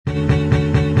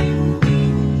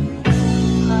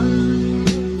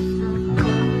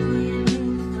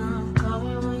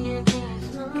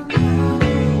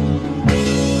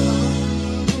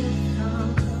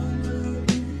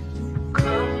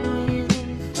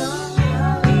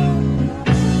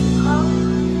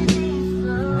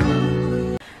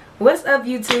up,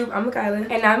 YouTube? I'm Michaela.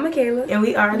 And I'm Michaela. And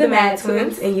we are the M.A.D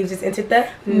twins. And you just entered the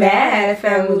M.A.D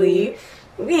family.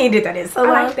 We ain't did that in so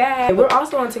long. I like that. We're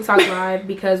also on TikTok Live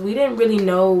because we didn't really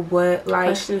know what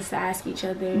questions to ask each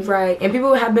other. Right. And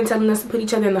people have been telling us to put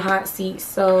each other in the hot seat.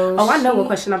 So I know what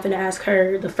question I'm finna ask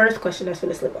her. The first question that's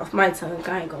finna slip off my tongue.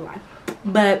 I ain't gonna lie.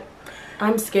 But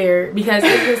I'm scared because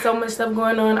there's so much stuff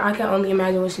going on. I can only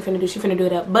imagine what she's finna do. She's finna do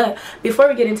it up. But before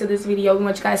we get into this video, we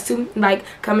want you guys to like,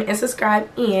 comment, and subscribe,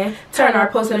 and turn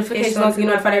our post notifications on so you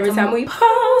get notified every time we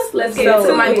post. Let's get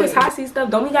into like this hot seat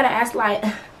stuff. Don't we gotta ask like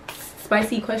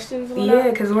spicy questions? Yeah,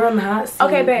 because we're on the hot seat.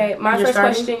 Okay, babe. My You're first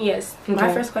starting? question, yes. Okay.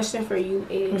 My first question for you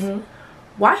is,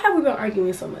 why have we been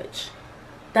arguing so much?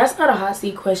 That's not a hot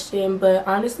seat question, but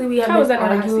honestly, we have been arguing. How is that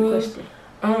not a hot seat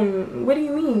question? What do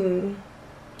you mean?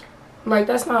 Like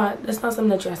that's not something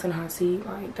that you ask in a hot seat.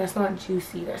 Like that's not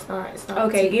juicy. It's not.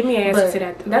 Okay, give me an answer to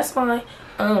that. That's fine.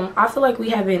 I feel like we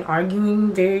have been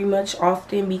arguing very much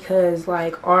often because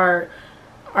like our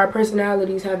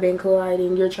personalities have been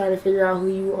colliding. You're trying to figure out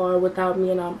who you are without me,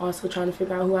 and I'm also trying to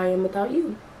figure out who I am without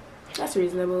you. That's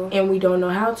reasonable. And we don't know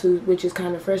how to, which is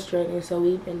kind of frustrating. So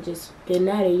we've been just getting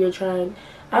at it. You're trying.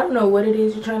 I don't know what it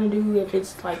is you're trying to do. If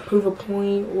it's like prove a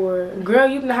point or girl,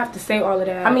 you don't have to say all of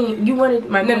that. I mean, you wanted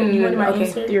my you wanted my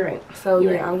answer. Okay, you're right. So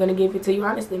yeah, I'm gonna give it to you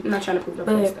honestly. I'm not trying to prove no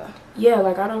point stuff. Yeah,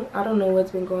 like I don't know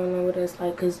what's been going on with us.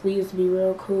 Like, cause we used to be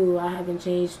real cool. I haven't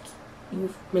changed.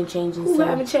 You've been changing. Who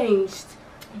haven't changed?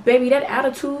 Baby, that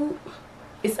attitude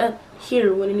is up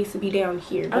here when it needs to be down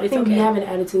here. But I think we have an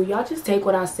attitude. Y'all just take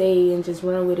what I say and just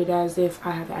run with it as if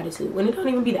I have attitude when it don't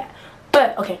even be that.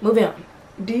 But okay, moving on.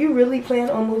 Do you really plan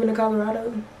on moving to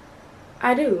Colorado?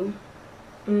 I do.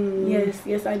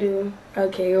 Yes, I do.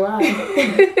 Okay, why?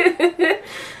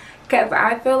 Cause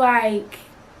I feel like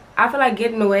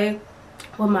getting away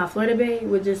with my Florida babe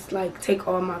would just like take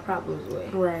all my problems away.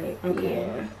 Right. Okay.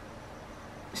 Yeah.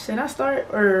 Should I start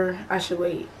or I should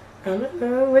wait? I don't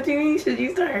know. What do you mean? Should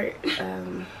you start?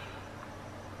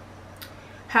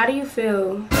 How do you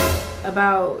feel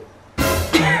about?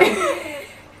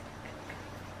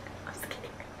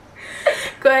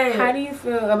 Go ahead. How do you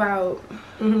feel about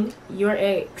your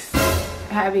ex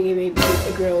having a baby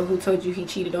with a girl who told you he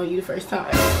cheated on you the first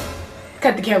time?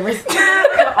 Cut the cameras.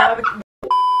 Why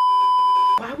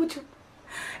would you?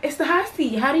 It's the hot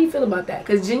seat. How do you feel about that?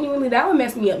 Because genuinely, that would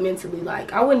mess me up mentally.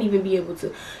 Like, I wouldn't even be able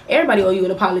to. Everybody owe you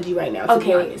an apology right now, to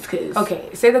be honest.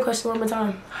 Okay, say the question one more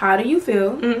time. How do you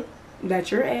feel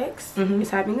that your ex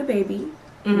is having a baby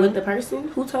with the person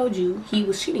who told you he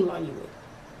was cheating on you with?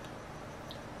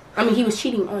 I mean, he was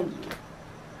cheating on you.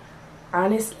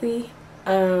 Honestly,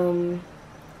 I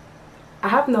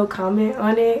have no comment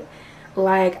on it.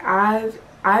 Like, I've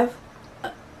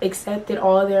accepted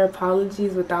all their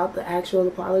apologies without the actual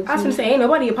apology. I was gonna say, ain't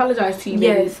nobody apologized to you,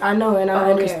 baby. Yes, I know, and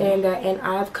I understand that, and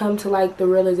I've come to like the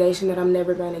realization that I'm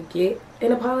never gonna get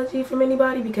an apology from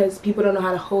anybody because people don't know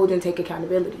how to hold and take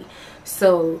accountability.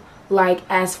 So, like,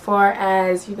 as far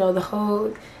as, you know, the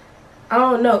whole, I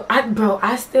don't know,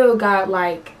 I still got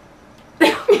like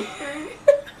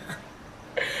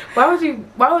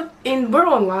and we're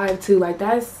on live too, like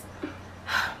that's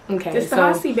okay. It's the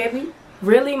hot seat, baby.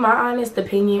 Really, my honest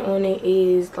opinion on it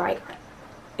is like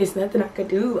it's nothing I could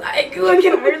do. Like, what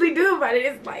can I really do about it?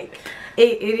 It's like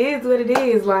it is what it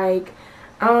is. Like,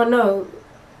 I don't know.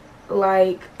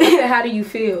 Like, how do you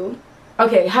feel?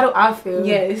 Okay, how do I feel?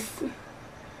 Yes.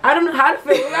 I don't know how to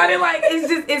feel about it. Like,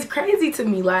 it's crazy to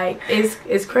me. Like,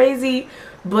 it's crazy,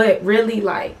 but really,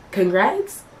 like,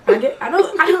 congrats. I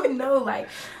don't know. Like,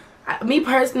 me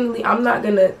personally, I'm not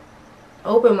gonna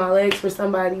open my legs for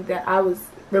somebody that I was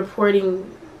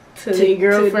reporting to the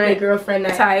girlfriend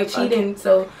that type cheating.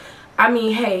 So, I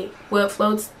mean, hey, what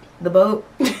floats the boat?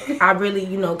 I really,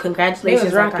 you know,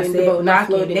 congratulations. Like I said, the boat, not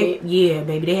floating it. Yeah,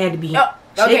 baby, they had to be.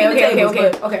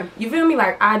 Okay. You feel me?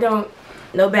 Like, I don't.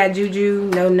 No bad juju,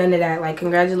 no none of that. Like,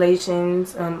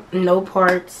 congratulations, no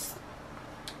parts,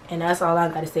 and that's all I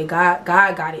gotta say. God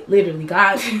got it. Literally,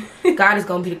 God is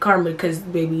gonna be the karma, because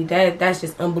baby, that's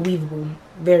just unbelievable,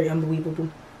 very unbelievable.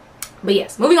 But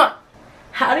yes, moving on.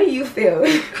 How do you feel?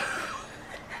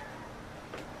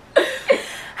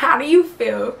 How do you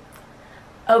feel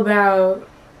about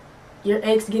your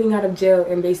ex getting out of jail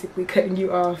and basically cutting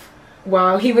you off?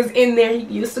 While he was in there, he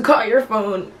used to call your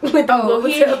phone with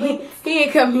the he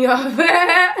ain't cut me off.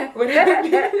 What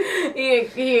happened? He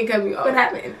ain't cut me off. What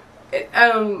happened?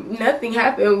 Nothing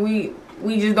happened.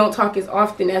 We just don't talk as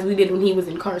often as we did when he was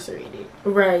incarcerated.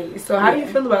 Right. So how do you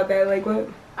feel about that? Like, what?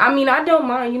 I mean, I don't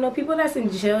mind. You know, people that's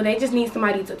in jail, they just need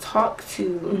somebody to talk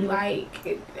to.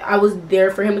 Like, I was there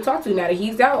for him to talk to. Now that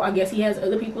he's out, I guess he has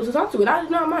other people to talk to, and I do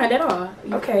not mind at all.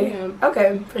 Okay. Yeah.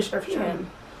 Okay. For sure.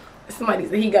 Somebody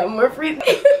said he got more free.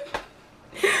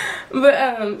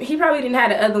 But he probably didn't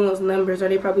have the other ones' numbers, or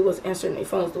they probably wasn't answering their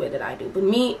phones the way that I do. But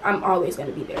me, I'm always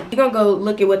gonna be there. You're gonna go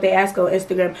look at what they ask on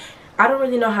Instagram. I don't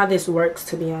really know how this works,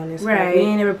 to be honest. Right. Like, we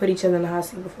ain't never put each other in the hot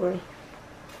seat before.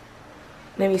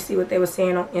 Let me see what they were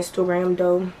saying on Instagram,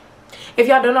 though. If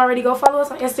y'all don't already, go follow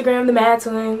us on Instagram, the Mad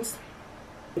Twins.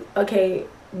 Okay,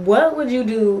 what would you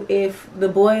do if the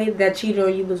boy that cheated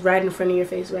on you was right in front of your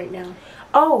face right now?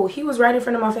 Oh, he was right in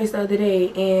front of my face the other day,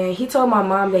 and he told my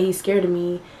mom that he's scared of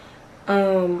me.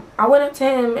 I went up to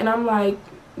him, and I'm like,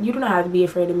 you do not have to be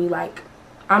afraid of me. Like,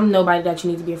 I'm nobody that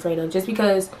you need to be afraid of. Just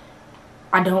because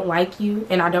I don't like you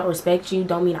and I don't respect you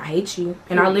don't mean I hate you.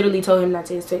 And I literally told him that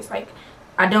to his face. Like,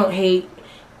 I don't hate,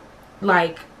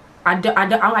 like, I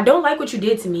don't like what you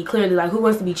did to me, clearly. Like, who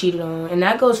wants to be cheated on? And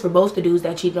that goes for both the dudes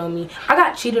that cheated on me. I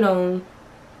got cheated on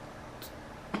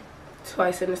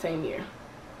twice in the same year.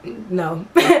 No.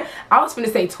 I was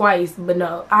finna say twice, but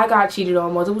no. I got cheated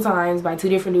on multiple times by 2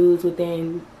 different dudes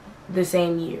within the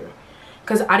same year.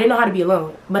 Because I didn't know how to be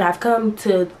alone. But I've come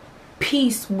to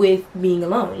peace with being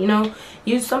alone, you know?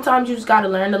 Sometimes you just gotta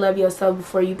learn to love yourself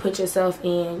before you put yourself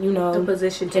in, you know, the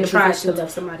position to try to love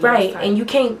somebody right else. And you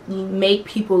can't make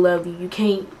people love you. You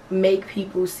can't make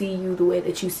people see you the way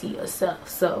that you see yourself.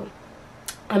 So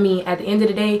I mean, at the end of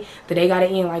the day gotta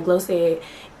end, like Glow said.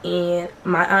 And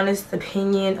my honest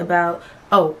opinion about,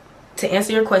 to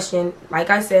answer your question,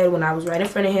 like I said, when I was right in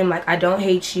front of him, like, I don't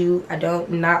hate you. I don't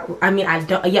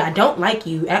like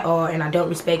you at all, and I don't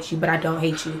respect you, but I don't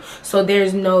hate you. So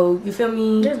there's no, you feel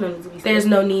me? There's no need to be scared. There's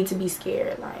no need to be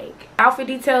scared. Like, outfit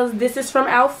details, this is from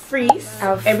Alfreeze.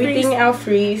 Everything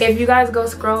Alfreeze. If you guys go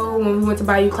scroll when we went to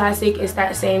Bayou Classic, it's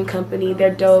that same company.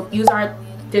 They're dope. Use our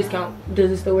discount.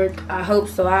 Does it still work? I hope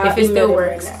so. If it still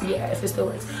works. Yeah, if it still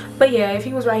works. But yeah, if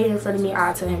he was right here in front of me,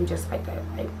 I'd tell him just like that.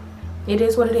 Like, it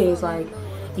is what it is. Like,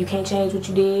 you can't change what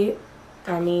you did.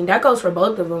 I mean, that goes for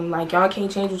both of them. Like, y'all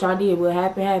can't change what y'all did. What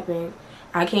happened.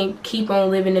 I can't keep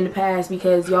on living in the past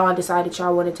because y'all decided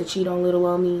y'all wanted to cheat on little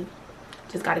old me.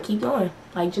 Just gotta keep going.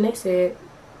 Like Janae said.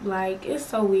 Like, it's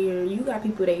so weird. You got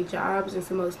people their jobs and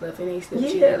some other stuff, and they still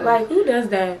cheat. Yeah, like, who does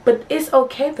that? But it's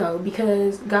okay though,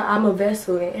 because God, I'm a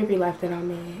vessel in every life that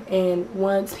I'm in. And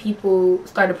once people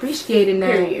start appreciating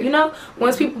that, you know,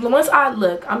 once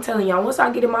I'm telling y'all, once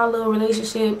I get in my little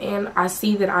relationship and I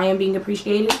see that I am being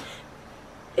appreciated,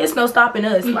 it's no stopping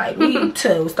us. Like, we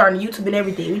too starting YouTube and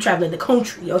everything. We traveling the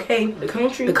country, okay? The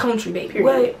country, baby.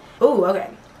 What? Oh, okay.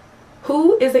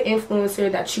 Who is an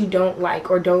influencer that you don't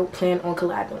like or don't plan on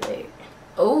collabing with?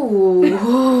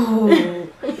 Oh.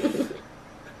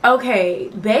 Okay,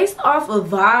 based off of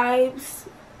vibes,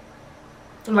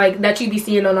 like, that you be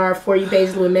seeing on our For You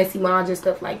pages with Messy Mods and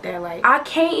stuff like that, like, I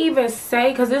can't even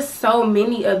say, because there's so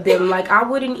many of them. Like, I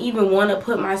wouldn't even want to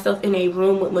put myself in a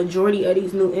room with majority of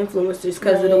these new influencers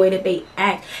because of the way that they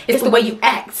act. It's the way you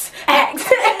act.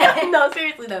 No,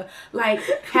 seriously though, like,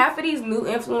 half of these new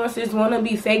influencers want to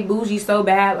be fake bougie so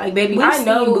bad. Like, baby, I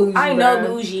know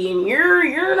bougie, and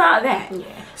you're not that. Yeah,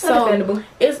 so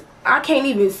I can't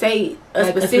even say a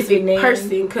specific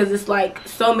person, because it's like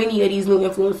so many of these new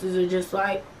influencers are just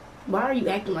like, why are you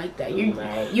acting like that?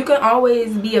 You can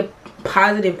always be a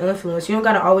positive influence. You don't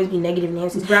gotta always be negative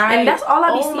Nancy. Right. And that's all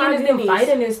I be seeing is them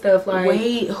fighting and stuff. Like,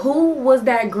 wait, who was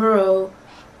that girl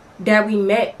that we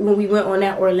met when we went on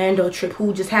that Orlando trip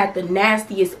who just had the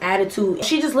nastiest attitude?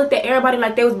 She just looked at everybody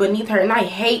like they was beneath her, and I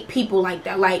hate people like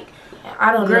that. Like,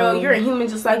 I don't know. Girl, you're a human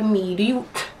just like me. Do you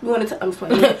want to? I'm just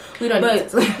playing. We don't.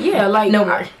 But yeah, like, no,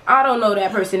 I don't know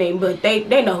that person's name, but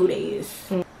they know who they is.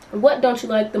 What don't you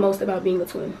like the most about being a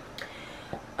twin?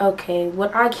 Okay,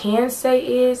 what I can say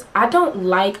is I don't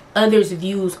like others'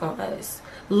 views on us.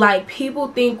 Like, people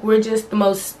think we're just the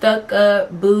most stuck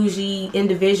up, bougie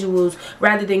individuals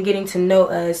rather than getting to know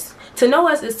us. To know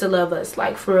us is to love us.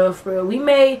 Like, for real, for real. We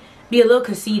may be a little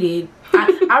conceited.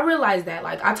 I realize that.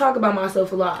 Like, I talk about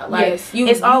myself a lot. Like, yes,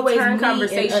 it's always turn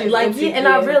conversation. Like, yeah, and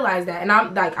I realize that. And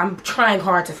I'm trying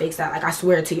hard to fix that. Like, I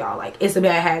swear to y'all, like, it's a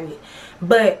bad habit.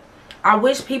 But I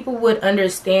wish people would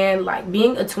understand, like,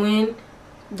 being a twin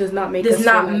does not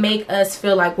make us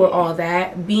feel like we're all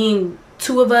that. Being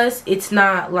two of us, it's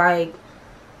not like,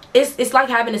 it's like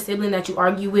having a sibling that you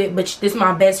argue with, but this is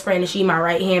my best friend and she my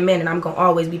right hand man, and I'm gonna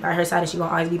always be by her side and she gonna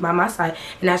always be by my side,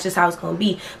 and that's just how it's gonna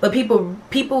be. But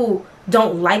people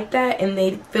don't like that, and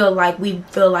they feel like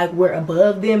we're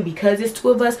above them because it's two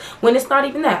of us, when it's not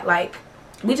even that. Like,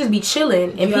 be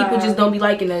chilling, and people just don't be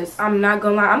liking us. I'm not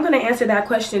gonna lie, I'm gonna answer that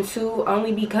question too,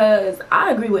 only because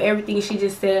I agree with everything she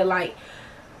just said. Like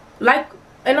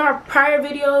in our prior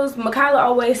videos, Makayla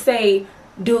always say,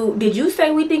 did you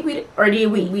say we think we, or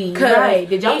did we? Right.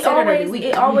 Did y'all say that, or did we?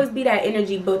 It always be that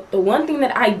energy. But the one thing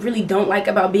that I really don't like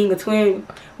about being a twin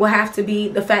will have to be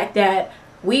the fact that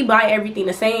we buy everything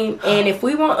the same, and if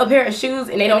we want a pair of shoes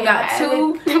and they don't got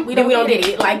two, we don't get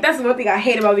it. Like, that's one thing I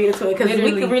hate about being a twin, because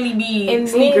we could really be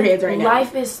sneakerheads right now.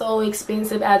 Life is so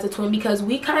expensive as a twin, because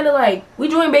we kind of like, we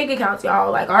join bank accounts,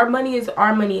 y'all. Like, our money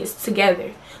is together.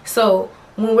 So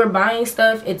when we're buying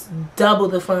stuff, it's double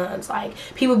the funds. Like,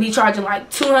 people be charging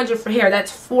like $200 for hair.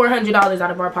 That's $400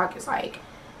 out of our pockets. Like,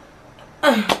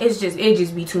 it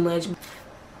just be too much.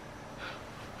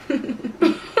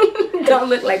 Don't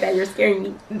look like that, you're scaring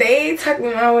me. They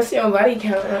talking about what's your body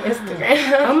count on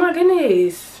Instagram. Oh my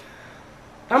goodness.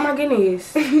 Oh my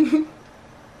goodness.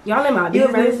 Y'all in my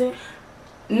business?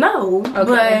 No,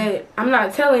 okay. But I'm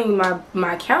not telling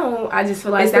my count. I just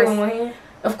feel like that's one hand.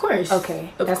 Of course.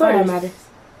 Okay. Of course. All that matters.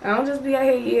 I don't just be out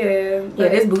here, yeah,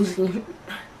 this bougie.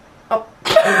 Oh.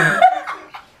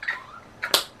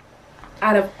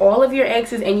 Out of all of your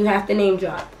exes, and you have to name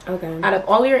drop. Okay. Out of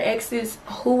all your exes,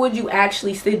 who would you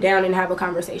actually sit down and have a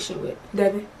conversation with?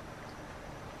 Devin.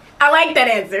 I like that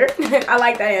answer. I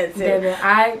like that answer. Devin,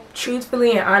 I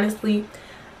truthfully and honestly,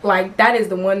 like, that is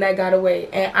the one that got away,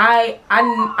 and I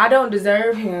don't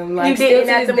deserve him. Like, you didn't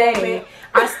at the moment.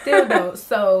 I still don't.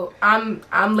 So I'm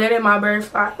letting my bird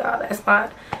fly, y'all. That's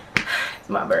fine. It's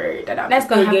my bird that I'm just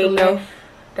gonna have to let.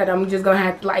 That I'm just gonna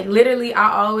have to, like, literally.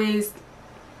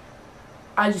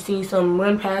 I just seen something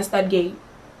run past that gate.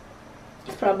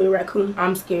 It's probably a raccoon.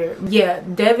 I'm scared. Yeah,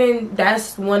 Devin,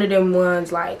 that's one of them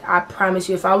ones. Like, I promise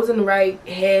you, if I was in the right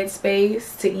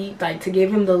headspace to eat, like, to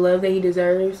give him the love that he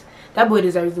deserves, that boy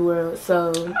deserves the world.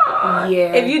 So,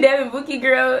 yeah. If you Devin Bookie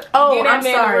girl, I'm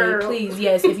sorry. Please,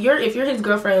 yes. If you're his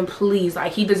girlfriend, please,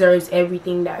 like, he deserves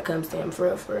everything that comes to him, for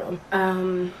real, for real.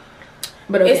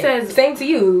 But okay. It says, same to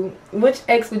you. Which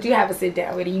ex would you have a sit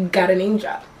down with? You got a name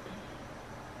drop.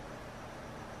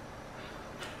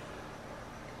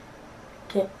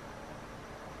 Okay.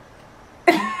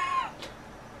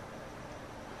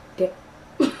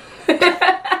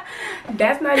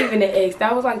 That's not even an ex.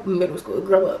 That was like middle school.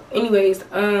 Grow up. Anyways,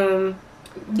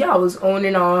 y'all was on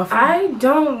and off. I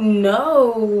don't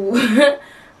know.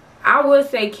 I would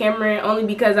say Cameron, only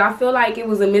because I feel like it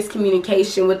was a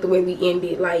miscommunication with the way we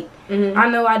ended. Like, I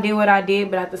know I did what I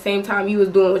did, but at the same time, you was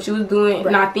doing what you was doing,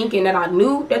 right. Not thinking that I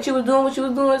knew that you was doing what you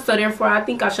was doing. So therefore, I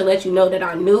think I should let you know that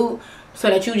I knew, so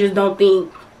that you just don't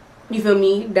think, you feel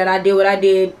me, that I did what I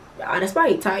did out of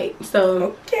spite type.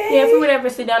 So yeah, if we would ever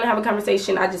sit down and have a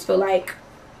conversation, I just feel like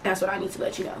that's what I need to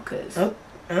let you know, because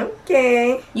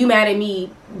you mad at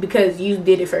me because you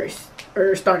did it first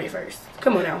or started first.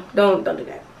 Come on now, don't do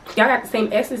that. Y'all got the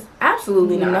same exes?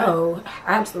 Absolutely not. No,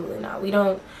 absolutely not. We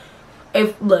don't.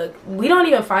 Look, we don't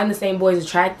even find the same boys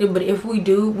attractive, but if we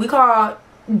do, we call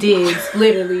dibs.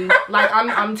 Literally, like,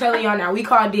 I'm telling y'all now, we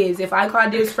call dibs. If I call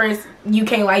dibs first, you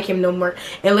can't like him no more,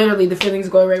 and literally the feelings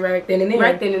go right then and there.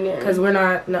 Right then and there. Because we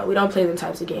don't play them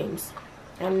types of games,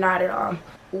 and not at all.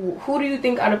 Who do you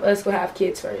think out of us will have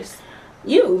kids first?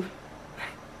 You.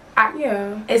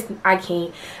 Yeah. I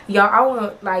can't. Y'all, I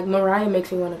want, like, Mariah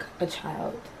makes me want a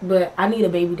child, but I need a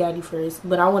baby daddy first.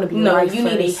 But I want to be a wife first. You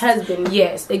need a husband.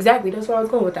 Yes, exactly. That's where I was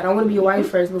going with that. I want to be a wife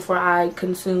first before I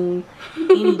consume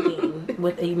anything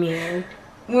with a man.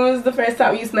 When was the first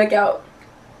time you snuck out?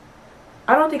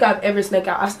 I don't think I've ever snuck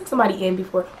out. I've snuck somebody in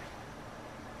before.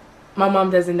 My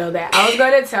mom doesn't know that. I was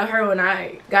going to tell her when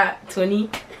I got 20,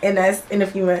 and that's in a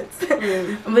few months.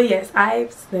 But yes,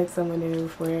 I've snuck someone in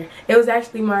before. It was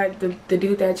actually the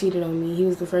dude that cheated on me. He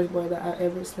was the first boy that I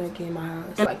ever snuck in my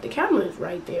house. Like, the camera's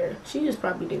right there. She just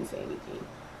probably didn't say anything.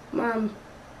 Mom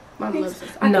loves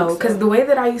us. No, because the way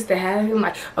that I used to have him,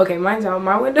 like, okay, mind y'all,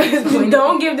 my window is pointed.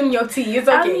 Don't give them your tea. It's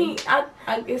okay.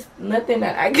 I mean, it's nothing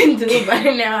that I can do about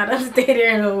it now. I don't stay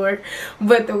there and work.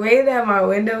 But the way that my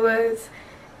window was,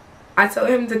 I told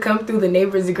him to come through the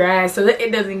neighbor's grass so that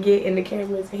it doesn't get in the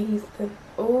cameras, and he used to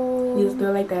do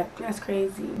it like that. That's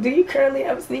crazy. Do you currently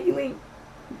have a sneaky link?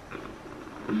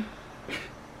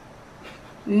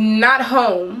 Not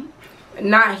home,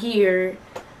 not here.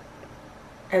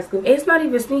 That's good. It's not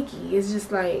even sneaky. It's just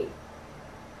like,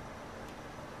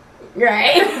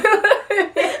 right.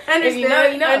 Understood.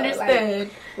 You know, understood.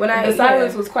 Like, when the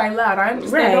silence was quite loud, I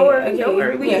understand. Right. Don't worry, don't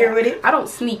worry. We here with it. I don't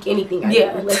sneak anything.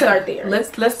 Let's start there. Let's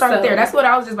start there. That's what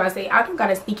I was just about to say. I don't got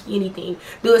a sneaky anything.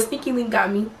 Do a sneaky link got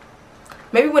me?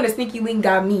 Maybe when a sneaky link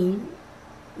got me,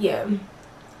 yeah,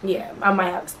 I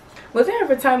might have. Was there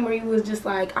ever a time where you was just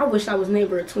like, I wish I was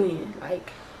never a twin?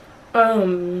 Like,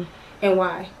 and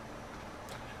why?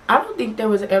 I don't think there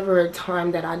was ever a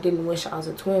time that I didn't wish I was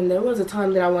a twin. There was a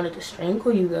time that I wanted to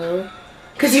strangle you though,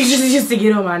 cause you just used to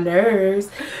get on my nerves.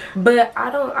 But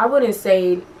I wouldn't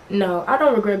say no. I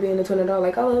don't regret being a twin at all.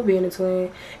 Like I love being a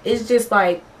twin. It's just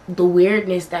like the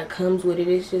weirdness that comes with it.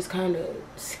 It's just kind of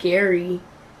scary.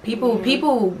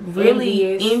 People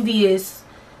really envious,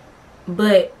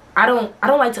 but I don't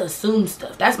like to assume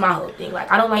stuff. That's my whole thing. Like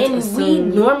I don't like to assume.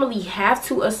 We normally have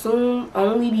to assume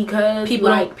only because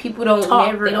people don't talk,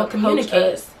 never they don't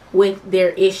communicate us with their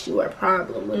issue or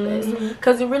problem with us,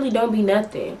 because it really don't be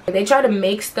nothing. They try to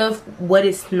make stuff what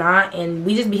it's not, and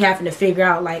we just be having to figure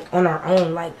out like on our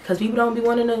own, like because people don't be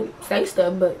wanting to say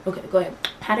stuff. But okay, go ahead.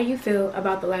 How do you feel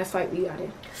about the last fight we got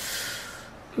in?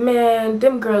 Man,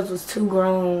 them girls was too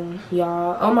grown,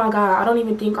 y'all. Oh my god, I don't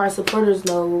even think our supporters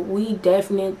know. We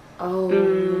definitely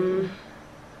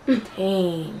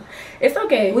dang. It's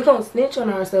okay. We gonna snitch on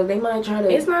ourselves. They might try to.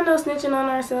 It's not no snitching on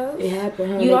ourselves. It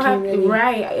happened, huh? You don't have to,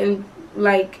 right? And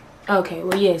like, okay,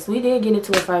 well yes, we did get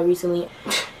into a fight recently.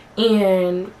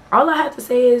 And all I have to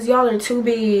say is y'all are too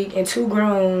big and too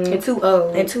grown and too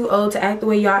old to act the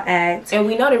way y'all act. And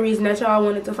we know the reason that y'all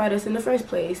wanted to fight us in the first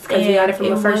place, because we got it from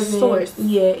the first source.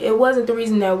 Yeah, it wasn't the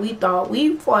reason that we thought.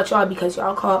 We fought y'all because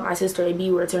y'all called my sister a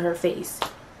B-word to her face.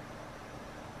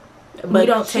 But we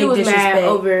don't take disrespect mad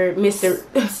over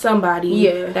Mr. somebody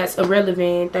that's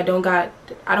irrelevant, that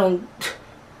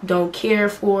don't care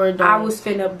for. I was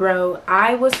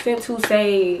finna to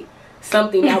say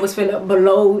something that was finna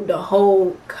blow the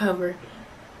whole cover.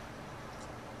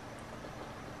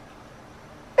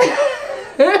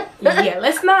 Yeah,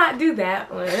 let's not do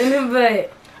that one.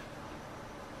 But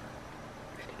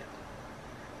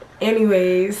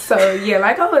anyways, so yeah,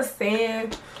 like I was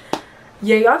saying,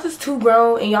 yeah, y'all just too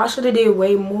grown and y'all should have did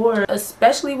way more,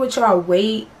 especially with y'all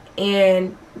weight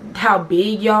and how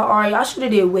big y'all are. Y'all should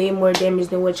have did way more damage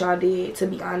than what y'all did, to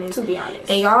be honest.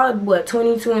 And y'all, what,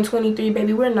 22 and 23,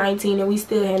 baby? We're 19 and we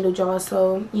still handled y'all.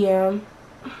 So yeah.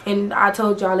 And I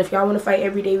told y'all, if y'all want to fight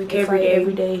every day, we can fight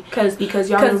every day. Because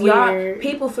y'all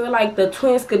people feel like the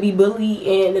twins could be bullied,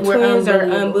 and the twins are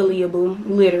unbullyable,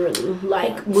 literally.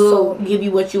 Like, we'll give you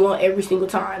what you want every single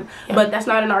time. But that's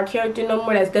not in our character no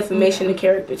more. That's defamation of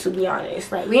character, to be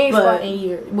honest. Right. We ain't fought in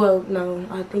years. Well, no,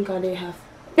 I think I did have.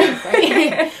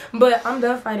 But I'm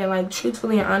done fighting, like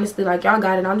truthfully and honestly. Like y'all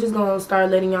got it. I'm just gonna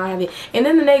start letting y'all have it. And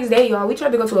then the next day, y'all, we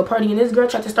tried to go to a party and this girl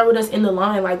tried to start with us in the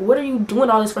line. Like, what are you doing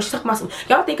all this for? She's talking about some,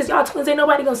 y'all think because y'all twins ain't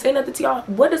nobody gonna say nothing to y'all?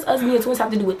 What does us being twins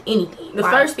have to do with anything? The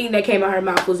first thing that came out her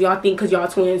mouth was, y'all think because y'all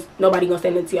twins nobody gonna say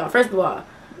nothing to y'all. First of all,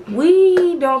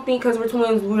 we don't think because we're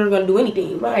twins we're gonna do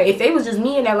anything. Right. If it was just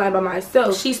me in that line by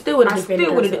myself, she still would have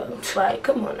defended herself. Like,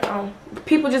 come on now.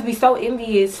 People just be so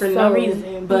envious for no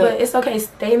reason. But it's okay.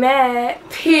 Stay mad.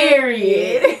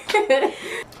 Period.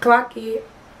 Clock it.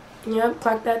 Yep,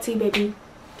 clock that tea, baby.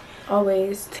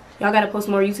 Always. Y'all gotta post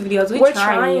more YouTube videos. We're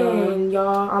trying,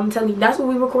 y'all. I'm telling you, that's what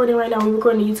we're recording right now. We're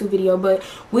recording a YouTube video, but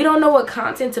we don't know what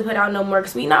content to put out no more,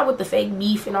 because we not with the fake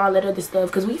beef and all that other stuff,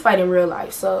 because we fight in real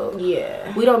life. So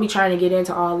yeah, we don't be trying to get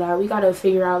into all that. We gotta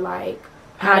figure out like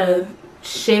how to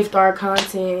shift our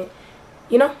content,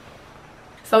 you know.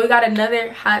 So we got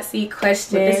another hot seat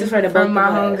question. But this is for from my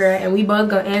homegirl, and we both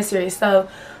gonna answer it. So,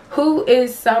 who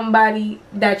is somebody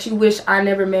that you wish I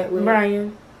never met with?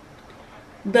 Brian.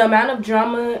 The amount of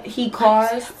drama he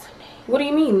caused. What do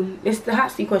you mean? It's the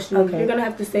hot seat question. Okay. You're gonna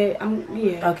have to say it.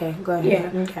 Yeah. Okay, go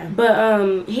ahead. Yeah. Okay.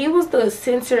 But he was the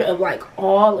center of like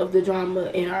all of the drama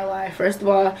in our life. First of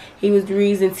all, he was the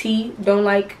reason T don't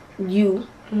like you.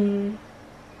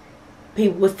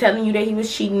 People was telling you that he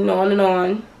was cheating on and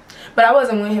on. But I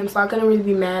wasn't with him, so I couldn't really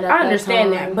be mad at that. I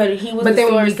understand that, but he was. But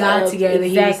then when we got together,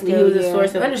 exactly, he was the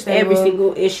source of every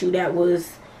single issue that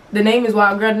was. The name is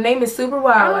wild, girl. The name is super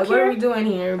wild. Like, what are we doing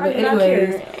here? But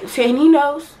anyways, and he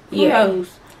knows. He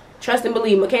knows. Trust and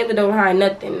believe. Michaela don't hide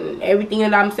nothing. Everything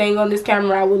that I'm saying on this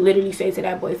camera, I would literally say to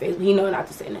that boy face, but he know not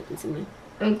to say nothing to me.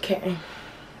 Okay.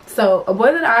 So a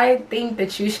boy that I think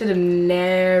that you should have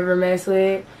never messed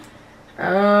with. Hold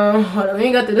on, let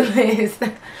me go through the list.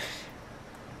 It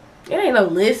ain't no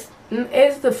list.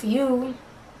 It's the few.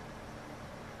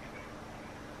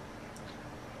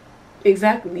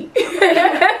 Exactly.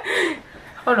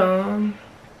 Hold on,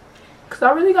 cause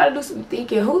I really gotta do some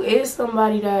thinking. Who is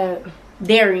somebody that?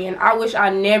 Darian. I wish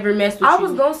I never messed with you. I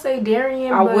was gonna say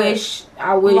Darian. I wish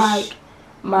like,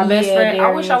 my best friend. Darian,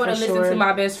 I wish I would have listened to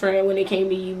my best friend when it came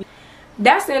to you.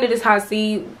 That's the end of this hot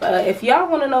seat. If y'all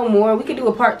want to know more, we could do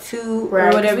a part 2 or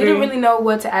whatever. We didn't really know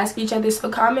what to ask each other, so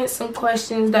comment some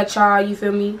questions that y'all, you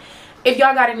feel me, if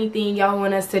y'all got anything y'all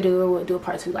want us to do, we'll do a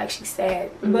part 2 like she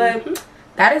said. But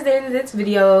that is the end of this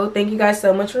video. Thank you guys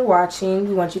so much for watching.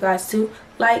 We want you guys to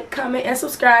like, comment, and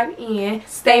subscribe, and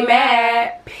stay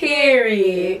mad,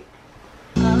 period.